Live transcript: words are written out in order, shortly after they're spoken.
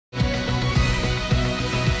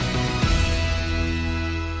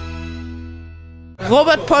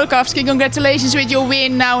Robert Polkowski, congratulations with your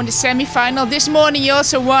win now in the semi-final. This morning you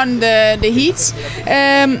also won the heats,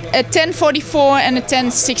 a 10:44 and a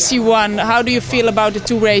 10:61. How do you feel about the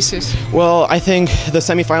two races? Well, I think the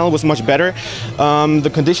semi-final was much better.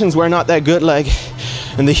 The conditions were not that good like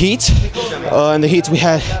in the heat. In the heats we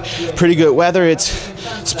had pretty good weather. It's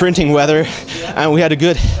sprinting weather, and we had a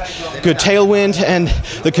good tailwind, and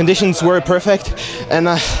the conditions were perfect. And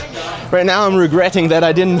right now I'm regretting that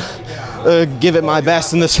I didn't give it my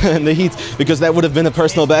best in the heat, because that would have been a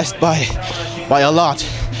personal best by a lot.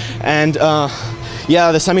 And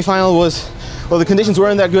yeah, the semi-final was, well, the conditions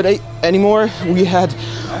weren't that good anymore. We had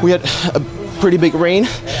a pretty big rain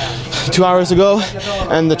 2 hours ago,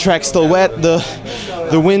 and the track's still wet.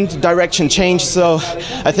 The wind direction changed, so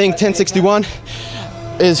I think 10:61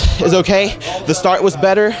 is okay. The start was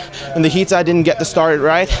better. In the heats I didn't get the start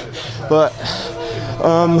right, but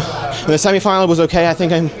the semi-final was okay. I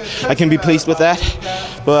think I can be pleased with that.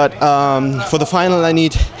 But for the final I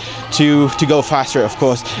need to go faster, of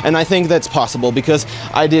course, and I think that's possible because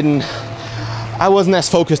I wasn't as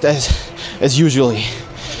focused as usually.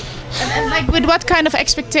 And like, with what kind of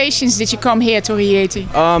expectations did you come here to Rieti?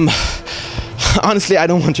 Honestly, I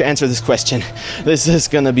don't want to answer this question. This is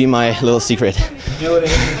gonna be my little secret.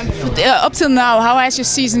 Up till now, how has your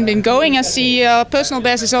season been going? I see your personal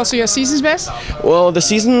best is also your season's best. Well, the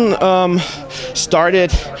season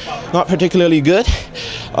started not particularly good.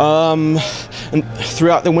 And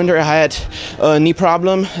throughout the winter, I had a knee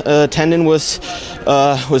problem. Tendon was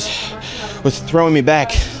throwing me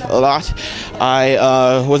back a lot. I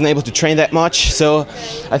wasn't able to train that much, so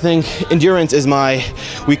I think endurance is my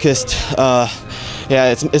weakest.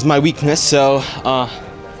 Yeah, it's my weakness. So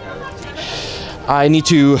I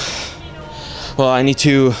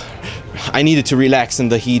needed to relax in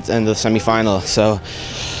the heat and the semi-final. So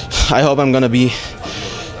I hope I'm gonna be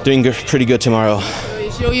doing pretty good tomorrow.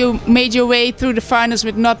 So you made your way through the finals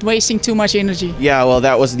with not wasting too much energy. Yeah, well,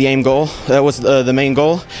 that was the aim goal. That was the main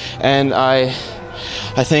goal, and I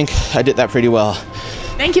think I did that pretty well.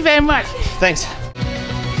 Thank you very much. Thanks.